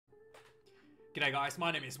G'day guys,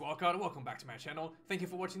 my name is Walker, welcome back to my channel. Thank you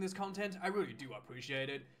for watching this content, I really do appreciate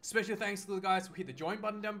it. Special thanks to the guys who hit the join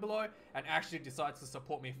button down below and actually decides to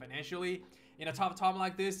support me financially. In a tough time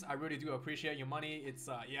like this, I really do appreciate your money. It's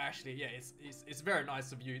it's very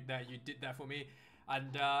nice of you that you did that for me.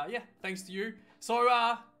 And yeah, thanks to you.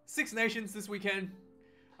 So Six Nations this weekend.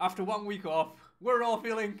 After 1 week off, we're all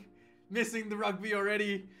feeling missing the rugby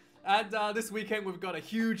already. And this weekend we've got a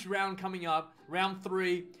huge round coming up, round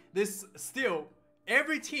 3. This still,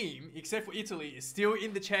 every team except for Italy is still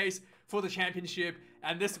in the chase for the championship.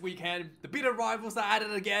 And this weekend, the bitter rivals are at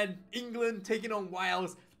it again. England taking on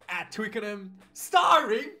Wales at Twickenham,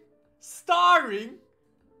 starring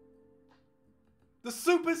the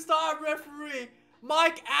superstar referee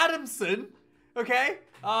Mike Adamson. Okay,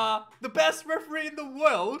 the best referee in the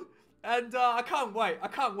world. And I can't wait.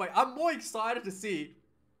 I'm more excited to see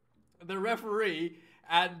the referee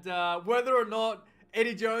and whether or not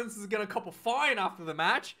Eddie Jones is gonna cop a fine after the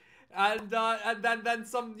match, and then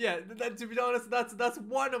some. Yeah, then to be honest, that's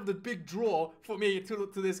one of the big draw for me to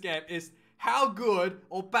this game is how good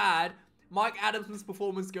or bad Mike Adamson's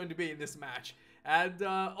performance is going to be in this match. And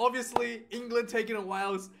obviously England taking on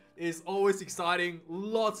Wales is always exciting.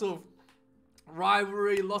 Lots of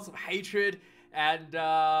rivalry, lots of hatred, and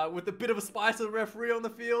with a bit of a spice of the referee on the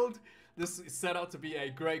field. This is set up to be a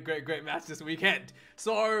great match this weekend.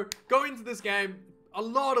 So, going into this game, a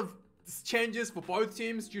lot of changes for both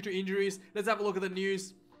teams due to injuries. Let's have a look at the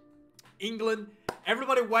news. England,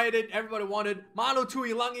 everybody waited, everybody wanted. Manu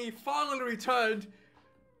Tuilangi finally returned,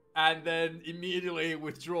 and then immediately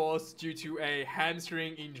withdraws due to a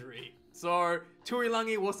hamstring injury. So,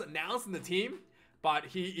 Tuilangi was announced in the team, but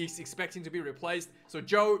he is expecting to be replaced. So,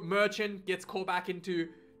 Joe Merchant gets called back into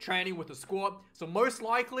training with the squad. So, most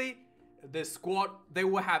likely, the squad, they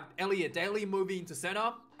will have Elliot Daly moving into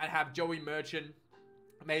center and have Joey Merchant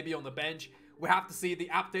maybe on the bench. We have to see the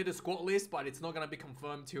updated squad list, but it's not going to be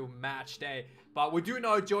confirmed till match day. But we do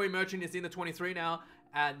know Joey Merchant is in the 23 now,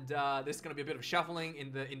 and there's going to be a bit of shuffling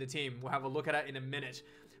in the team. We'll have a look at it in a minute.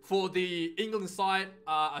 For the England side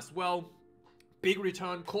as well, big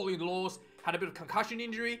return. Courtney Laws had a bit of concussion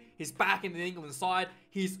injury. He's back in the England side.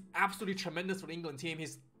 He's absolutely tremendous for the England team.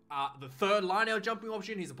 He's the third line-out jumping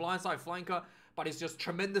option. He's a blindside flanker, but he's just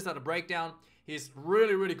tremendous at a breakdown. He's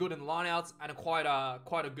really good in the line-outs and quite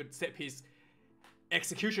a good set-piece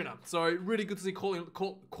executioner. So really good to see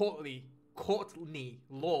Courtney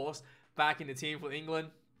Laws back in the team for England.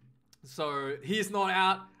 So he's not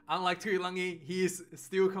out, unlike Tuilangi. He is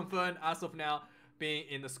still confirmed as of now being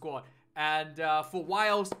in the squad. And for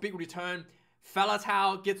Wales, big return.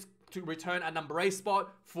 Falatau gets to return at number 8 spot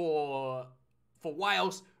for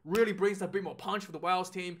Wales. Really brings a bit more punch for the Wales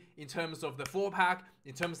team in terms of the 4-pack,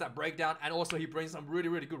 in terms of that breakdown, and also he brings some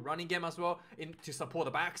really good running game as well to support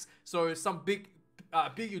the backs. So some big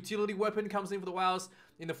utility weapon comes in for the Wales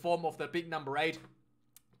in the form of the big number 8.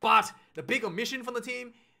 But the big omission from the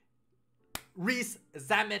team, Louis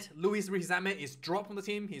Rees-Zammit is dropped from the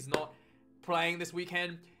team. He's not playing this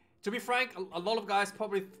weekend. To be frank, a lot of guys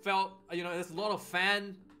probably felt, there's a lot of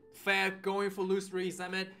fanfare going for Louis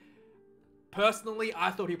Rees-Zammit. Personally, I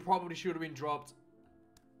thought he probably should have been dropped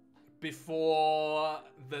before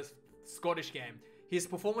the Scottish game. His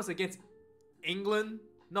performance against England,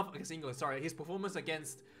 not against England, sorry. His performance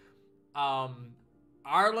against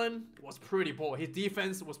Ireland was pretty poor. His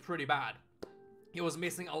defense was pretty bad. He was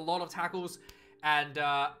missing a lot of tackles, and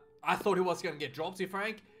I thought he was going to get dropped, to be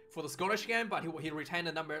frank, for the Scottish game, but he retained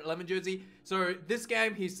the number 11 jersey. So this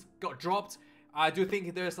game, he's got dropped. I do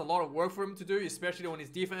think there's a lot of work for him to do, especially on his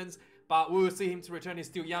defense. But we will see him to return. He's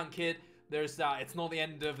still a young kid. It's not the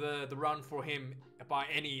end of the run for him by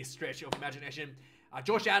any stretch of imagination.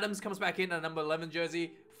 Josh Adams comes back in at number 11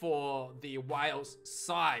 jersey for the Wales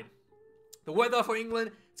side. The weather for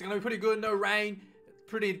England, it's going to be pretty good. No rain.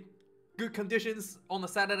 Pretty good conditions on the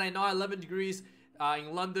Saturday night. 11 degrees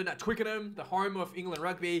in London at Twickenham, the home of England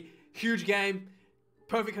rugby. Huge game.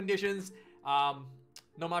 Perfect conditions. Not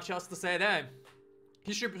much else to say there.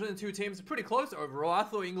 History between the two teams is pretty close overall. I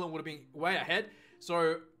thought England would have been way ahead.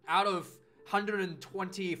 So out of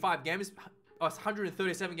 125 games,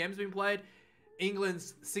 137 games being played,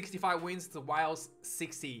 England's 65 wins to Wales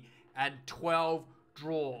 60 and 12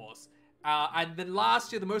 draws. And then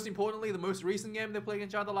last year, the most recent game they played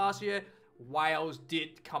against each other last year, Wales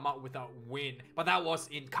did come up with a win, but that was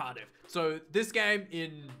in Cardiff. So this game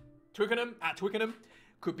in Twickenham,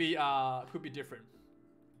 could be different.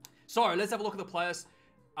 So let's have a look at the players.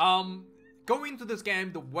 Going into this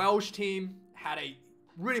game, the Welsh team had a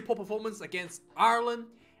really poor performance against Ireland,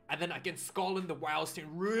 and then against Scotland, the Wales team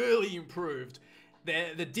really improved.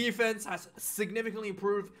 The defense has significantly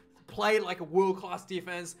improved. played like a world-class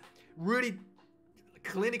defense, really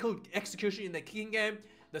clinical execution in the kicking game.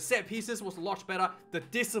 The set pieces was a lot better. The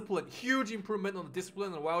discipline, huge improvement on the discipline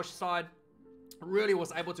on the Welsh side. Really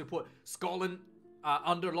was able to put Scotland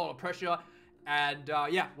under a lot of pressure. And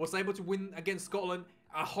yeah, was able to win against Scotland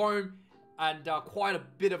at home. And quite a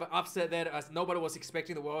bit of an upset there, as nobody was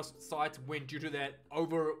expecting the Welsh side to win due to that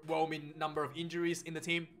overwhelming number of injuries in the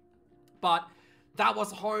team. But that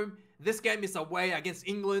was home. This game is away against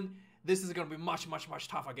England. This is going to be much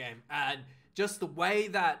tougher game. And just the way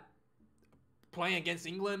that playing against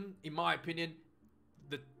England, in my opinion,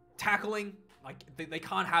 the tackling, like they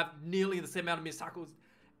can't have nearly the same amount of missed tackles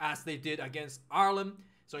as they did against Ireland.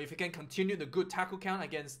 So if you can continue the good tackle count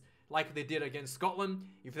against, like they did against Scotland,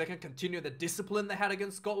 if they can continue the discipline they had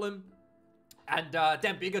against Scotland, and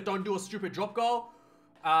Dan Bigger don't do a stupid drop goal,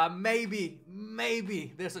 maybe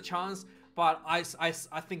there's a chance. But I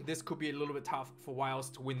think this could be a little bit tough for Wales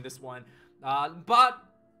to win this one. But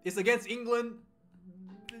it's against England,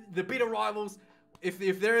 the bitter rivals. If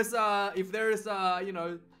there is you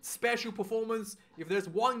know, special performance, if there's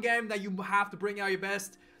one game that you have to bring out your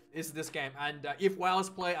best, it's this game. And if Wales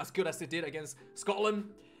play as good as they did against Scotland,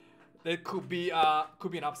 there could be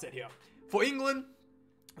an upset here. For England,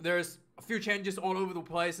 there's a few changes all over the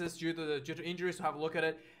places due to injuries. So have a look at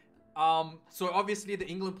it. So obviously the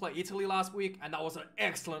England played Italy last week, and that was an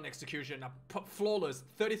excellent execution, flawless,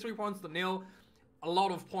 33 points to 0. A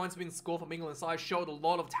lot of points being scored from England's side, showed a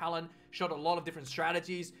lot of talent, showed a lot of different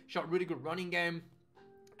strategies, showed really good running game,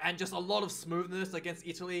 and just a lot of smoothness against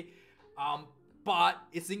Italy. But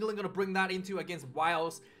is England going to bring that into against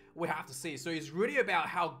Wales? We have to see. So it's really about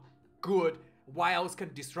how good Wales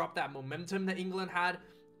can disrupt that momentum that England had.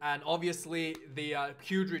 And obviously the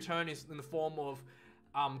huge return is in the form of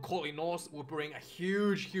Courtney North will bring a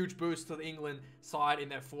huge boost to the England side in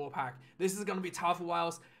their 4-pack. This is going to be tough for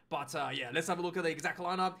Wales. But yeah, let's have a look at the exact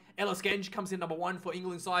lineup. Ellis Genge comes in number 1 for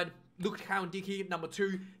England side. Luke Cowan-Dickie, number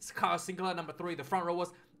 2. Kyle Sinclair, number 3. The front rowers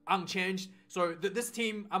unchanged. So this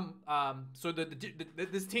team,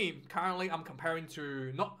 this team currently I'm comparing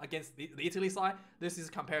to, not against the Italy side. This is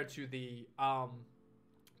compared to the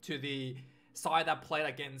side that played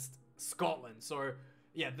against Scotland. So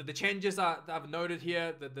yeah, the changes that I've noted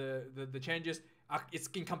here, the changes. It's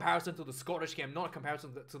in comparison to the Scottish game, not a comparison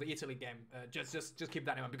to the Italy game. Just keep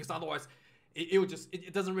that in mind, because otherwise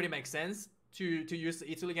it doesn't really make sense to use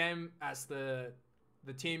the Italy game, as the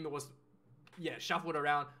team was shuffled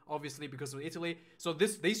around obviously because of Italy. So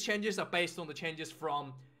these changes are based on the changes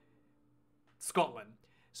from Scotland.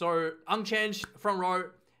 So unchanged front row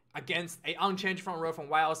against a unchanged front row from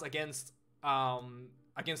Wales against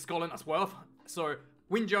Scotland as well. So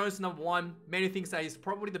Wyn Jones, number 1. Many things that he's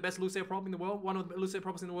probably the best loose-air prop in the world. One of the loose-air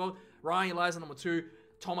props in the world. Ryan Elias, number 2.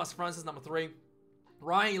 Thomas Francis, number 3.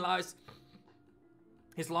 Ryan Elias,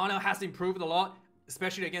 his lineup has improved a lot,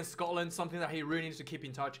 especially against Scotland. Something that he really needs to keep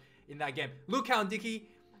in touch in that game. Luke Cowan-Dickie,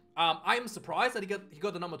 I am surprised that he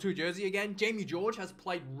got the number 2 jersey again. Jamie George has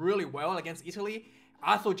played really well against Italy.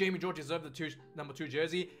 I thought Jamie George deserved the number 2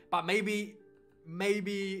 jersey, but maybe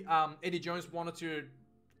Eddie Jones wanted to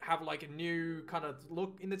have like a new kind of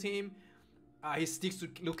look in the team. He sticks to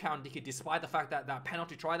Luke Cowan-Dickie despite the fact that that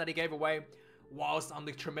penalty try that he gave away whilst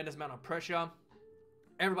under tremendous amount of pressure.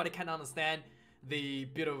 Everybody can understand the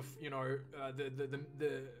bit of, you know,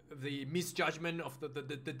 the misjudgment of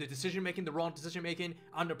the decision making, the wrong decision making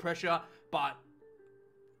under pressure. But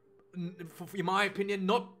in my opinion,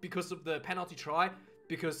 not because of the penalty try,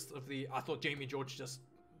 because of I thought Jamie George just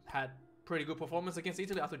had pretty good performance against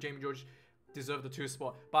Italy. I thought Jamie George deserved the 2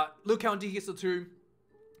 spot. But Luke Cowan-Dickie gets the 2.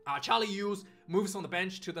 Charlie Hughes moves on the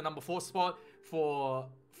bench to the number 4 spot for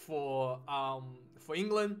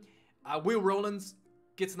England. Will Rowlands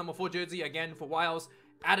gets the number 4 jersey again for Wales.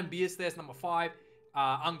 Adam Beers there's number 5.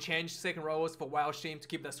 Unchanged second rowers for Wales team to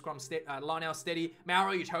keep the scrum line out steady.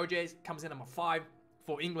 Mauro Itoje comes in number 5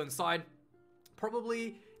 for England side.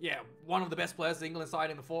 Probably, yeah, one of the best players in the England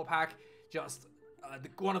side in the 4-pack. Just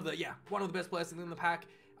one of the best players in the pack.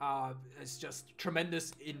 It's just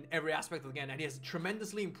tremendous in every aspect of the game, and he has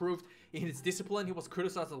tremendously improved in his discipline. He was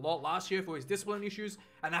criticized a lot last year for his discipline issues,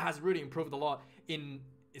 and that has really improved a lot in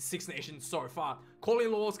Six Nations so far. Corley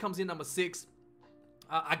Laws comes in number 6.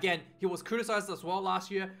 Again, he was criticized as well last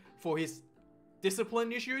year for his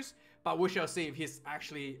discipline issues, but we shall see if he's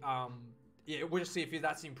actually we'll see if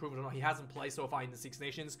that's improved or not. He hasn't played so far in the Six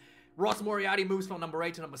Nations. Ross Moriarty moves from number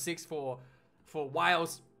 8 to number 6 for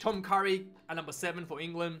Wales. Tom Curry at number 7 for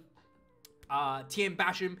England. Tiem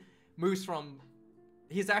Basham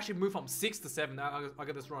he's actually moved from 6 to 7. I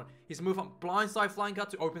got this wrong. He's moved from blindside flanker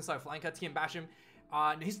to open side flanker. Tiem Basham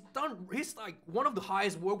And he's like one of the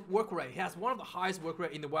highest work rate. He has one of the highest work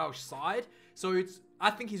rate in the Welsh side. So I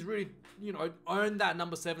think he's really, earned that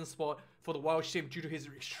number 7 spot for the Welsh team due to his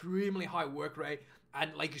extremely high work rate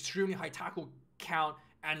and like extremely high tackle count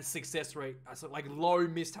and success rate. So like low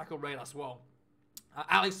missed tackle rate as well.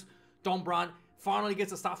 Alex Dombrandt finally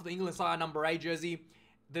gets a start for the England side, number 8 jersey.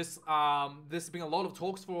 This has been a lot of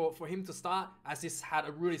talks for him to start, as this had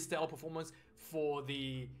a really stellar performance for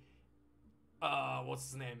the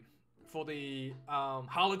what's his name? For the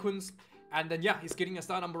Harlequins. And then, yeah, he's getting a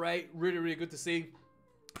start, number 8. Really, really good to see.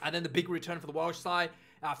 And then the big return for the Welsh side.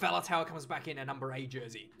 Faletau comes back in at number 8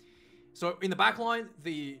 jersey. So, in the back line,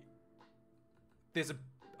 there's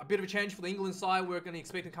a bit of a change for the England side. We're going to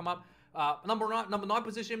expect to come up. Number 9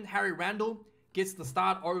 position, Harry Randall gets the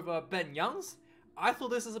start over Ben Youngs. I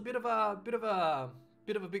thought this is a bit of a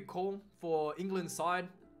big call for England's side.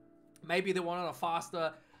 Maybe they wanted a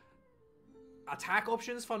faster attack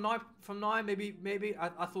options from nine. Maybe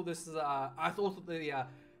I thought this is I thought the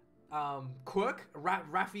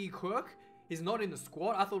Rafi Quirk is not in the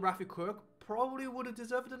squad. I thought Rafi Quirk probably would have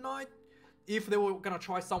deserved a 9 if they were gonna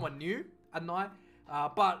try someone new at 9.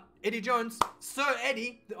 But Eddie Jones, Sir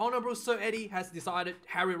Eddie, the Honourable Sir Eddie, has decided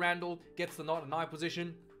Harry Randall gets the 9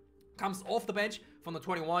 position, comes off the bench from the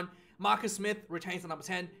 21. Marcus Smith retains the number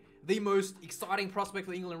 10. The most exciting prospect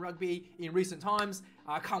for England rugby in recent times.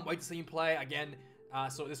 I can't wait to see him play again.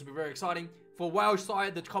 So this will be very exciting. For Wales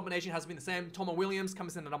side, the combination has been the same. Tomo Williams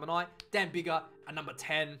comes in at number 9. Dan Biggar at number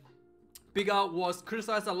 10. Biggar was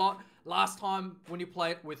criticised a lot last time when he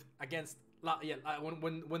played when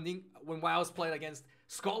Wales played against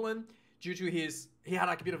Scotland due to he had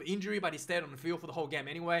like a bit of injury, but he stayed on the field for the whole game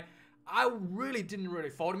anyway. I really didn't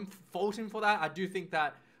fault him for that. I do think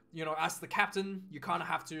that, as the captain, you kind of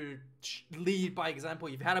have to lead by example.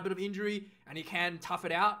 You've had a bit of injury and you can tough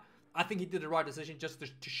it out. I think he did the right decision just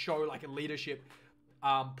to show like a leadership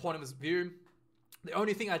point of his view. The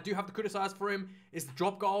only thing I do have to criticize for him is the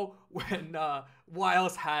drop goal when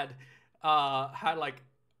Wales had like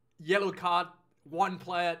yellow card, 1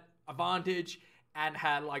 player advantage, and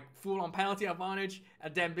had like full-on penalty advantage,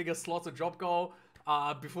 and Dan Biggar slots a drop goal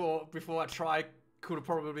before a try could have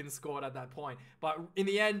probably been scored at that point. But in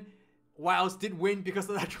the end, Wales did win because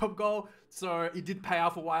of that drop goal, so it did pay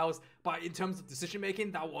off for Wales. But in terms of decision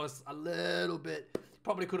making, that was a little bit,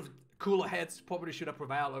 probably could have, cooler heads probably should have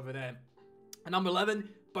prevailed over there. And number 11,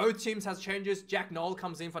 both teams has changes. Jack Noel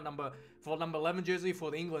comes in for number 11 jersey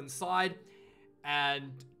for the England side,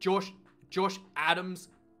 and Josh Adams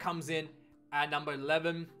comes in at number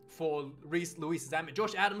 11 for Louis Zammit.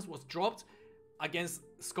 Josh Adams was dropped against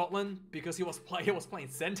Scotland because he was playing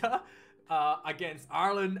centre against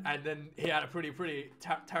Ireland, and then he had a pretty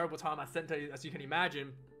terrible time at centre, as you can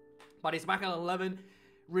imagine. But he's back at 11.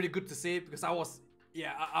 Really good to see, because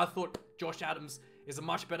I thought Josh Adams is a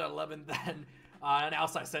much better 11 than an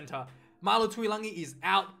outside centre. Marlo Tuilangi is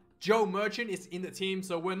out. Joe Merchant is in the team,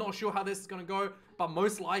 so we're not sure how this is going to go, but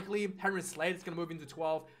most likely Henry Slade is going to move into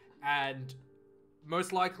 12, and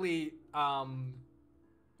most likely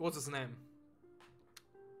what's his name?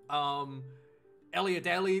 Elliot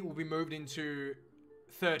Daly will be moved into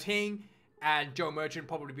 13, and Joe Merchant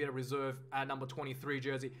probably be a reserve at number 23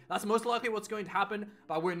 jersey. That's most likely what's going to happen,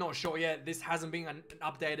 but we're not sure yet. This hasn't been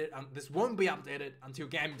updated, and this won't be updated until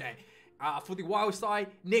game day. For the Wild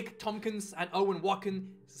side, Nick Tompkins and Owen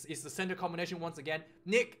Watkins is the center combination once again.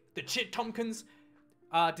 Nick, the cheat Tompkins,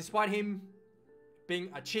 despite him being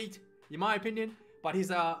a cheat, in my opinion, but he's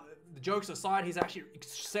the jokes aside, he's actually an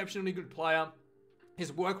exceptionally good player.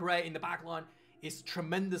 His work rate in the back line is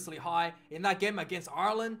tremendously high. In that game against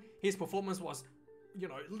Ireland, his performance was,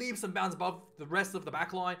 leaps and bounds above the rest of the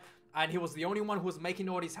back line, and he was the only one who was making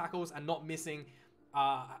all these tackles and not missing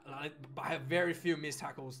by very few missed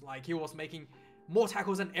tackles. Like, he was making more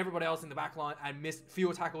tackles than everybody else in the back line and missed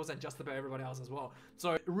fewer tackles than just about everybody else as well.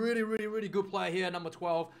 So really good player here, number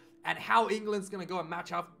 12. And how England's going to go and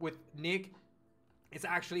match up with Nick, it's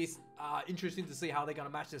actually interesting to see how they're going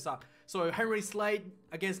to match this up. So Henry Slade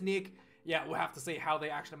against Nick, yeah, we'll have to see how they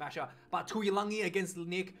actually match up. But Tuilangi against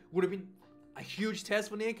Nick would have been a huge test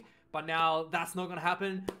for Nick, but now that's not going to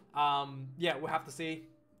happen. Yeah, we'll have to see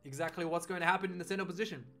exactly what's going to happen in the center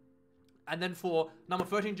position. And then for number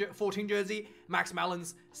 14 jersey, Max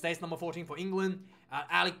Malins stays number 14 for England.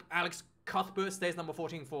 Alex Cuthbert stays number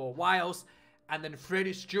 14 for Wales. And then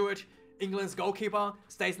Freddie Stewart, England's goalkeeper,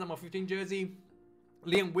 stays number 15 jersey.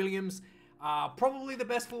 Liam Williams, probably the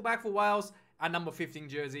best fullback for Wales, and number 15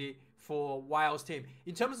 jersey for Wales team.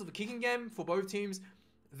 In terms of the kicking game for both teams,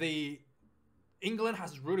 England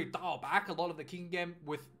has really dialed back a lot of the kicking game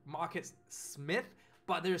with Marcus Smith,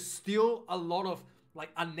 but there's still a lot of like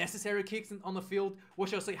unnecessary kicks on the field. We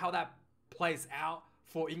shall see how that plays out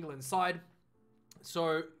for England's side.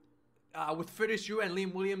 So with Frederick Stewart and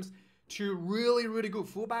Liam Williams, two really, really good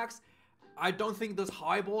fullbacks, I don't think those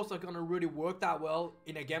high balls are going to really work that well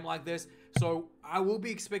in a game like this. So I will be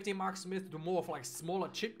expecting Mark Smith to do more of like smaller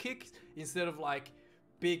chip kicks instead of like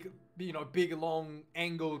big, big long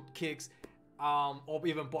angled kicks, or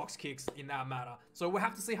even box kicks in that matter. So we'll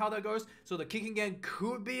have to see how that goes. So the kicking game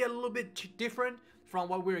could be a little bit different from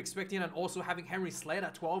what we're expecting, and also having Henry Slade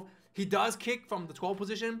at 12. He does kick from the 12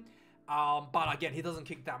 position, but again, he doesn't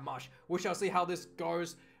kick that much. We shall see how this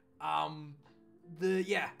goes.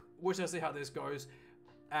 We shall see how this goes.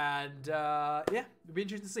 And yeah, it'll be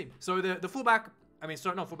interesting to see. So the fullback,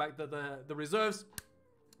 the reserves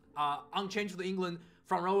are unchanged for the England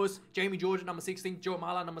front rowers. Jamie George, number 16. Joe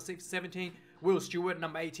Mala, number 17. Will Stewart,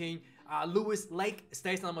 number 18. Lewis Lake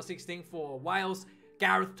stays number 16 for Wales.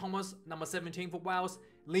 Gareth Thomas, number 17 for Wales.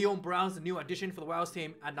 Leon Brown's the new addition for the Wales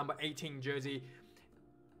team at number 18 jersey.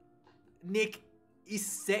 Nick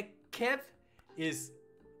Isekev is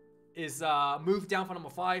moved down from number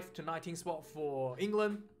 5 to 19 spot for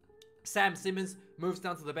England. Sam Simmons moves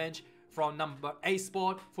down to the bench from number 8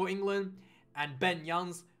 spot for England. And Ben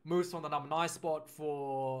Youngs moves from the number 9 spot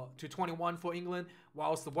to 21 for England.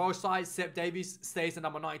 Whilst the Welsh side, Seb Davies stays at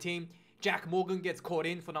number 19. Jack Morgan gets caught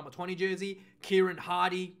in for number 20 jersey. Kieran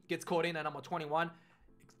Hardy gets caught in at number 21.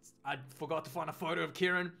 I forgot to find a photo of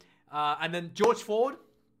Kieran. And then George Ford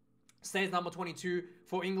stays number 22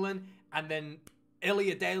 for England. And then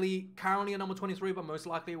Elliot Daly, currently at number 23, but most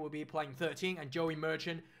likely will be playing 13. And Joey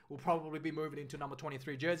Merchant will probably be moving into number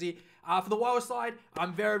 23 jersey. For the Wales side,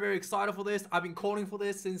 I'm very, very excited for this. I've been calling for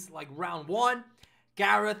this since like round 1.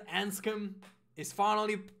 Gareth Anscombe is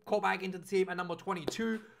finally called back into the team at number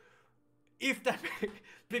 22. If that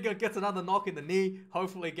figure gets another knock in the knee,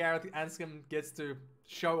 hopefully Gareth Anscombe gets to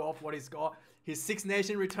show off what he's got. His Six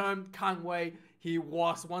Nation return, can't wait. He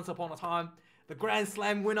was once upon a time the Grand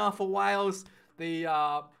Slam winner for Wales,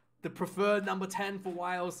 the preferred number 10 for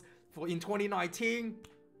Wales in 2019.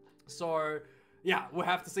 So yeah, we'll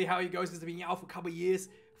have to see how he goes. He's been out for a couple of years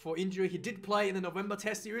for injury. He did play in the November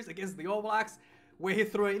Test series against the All Blacks, where he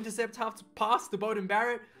threw an intercept pass to Beauden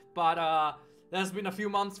Barrett, but there's been a few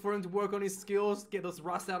months for him to work on his skills, get those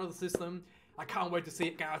rust out of the system. I can't wait to see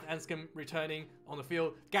Gareth Anscombe returning on the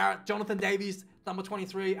field. Jonathan Davies, number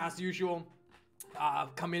 23, as usual,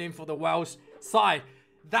 coming in for the Welsh side.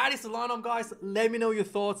 That is the lineup, guys. Let me know your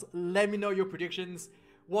thoughts. Let me know your predictions.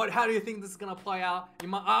 How do you think this is going to play out?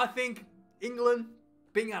 I think England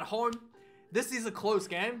being at home, this is a close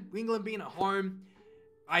game. England being at home,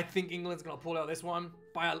 I think England's going to pull out this one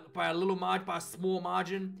by a little margin, by a small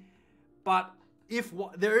margin. But if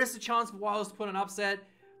there is a chance for Wales to put an upset,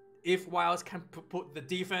 if Wales can put the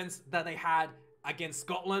defense that they had against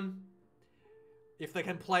Scotland, if they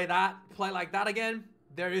can play like that again,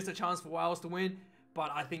 there is a chance for Wales to win.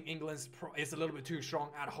 But I think England's is a little bit too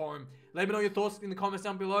strong at home. Let me know your thoughts in the comments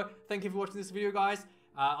down below. Thank you for watching this video, guys.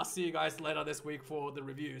 I'll see you guys later this week for the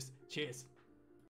reviews. Cheers.